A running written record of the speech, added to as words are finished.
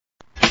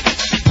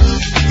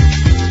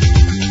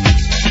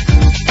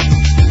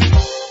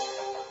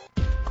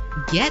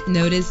Get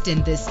noticed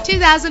in this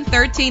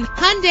 2013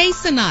 Hyundai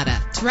Sonata.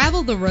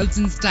 Travel the roads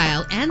in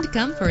style and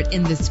comfort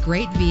in this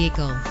great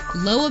vehicle.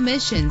 Low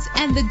emissions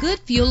and the good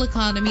fuel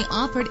economy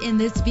offered in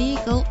this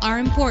vehicle are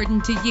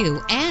important to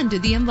you and to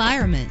the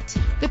environment.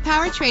 The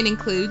powertrain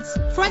includes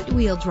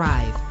front-wheel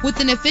drive with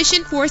an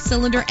efficient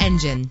 4-cylinder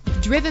engine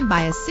driven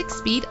by a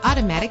 6-speed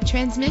automatic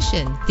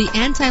transmission. The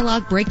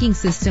anti-lock braking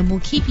system will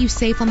keep you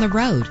safe on the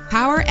road.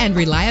 Power and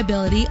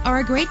reliability are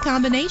a great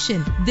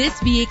combination. This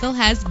vehicle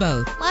has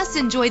both. Plus,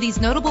 enjoy these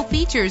notable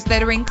features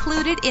that are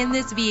included in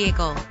this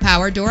vehicle: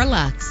 power door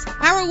locks,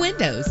 power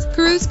windows,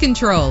 cruise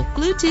control,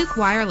 Bluetooth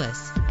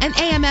wireless, an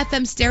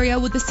AM/FM stereo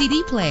with a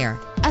CD player,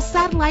 a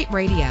satellite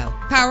radio,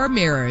 power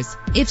mirrors.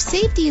 If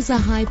safety is a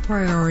high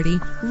priority,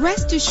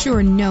 rest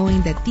assured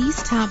knowing that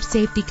these top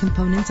safety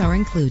components are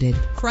included: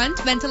 front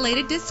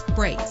ventilated disc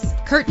brakes,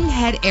 curtain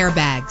head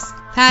airbags,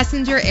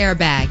 passenger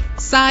airbag,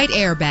 side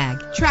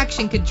airbag,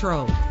 traction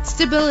control,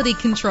 stability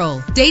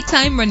control,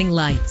 daytime running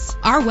lights.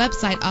 Our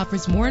website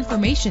offers more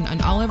information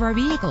on all of our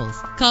vehicles.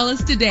 Call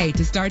us today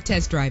to start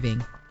test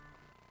driving.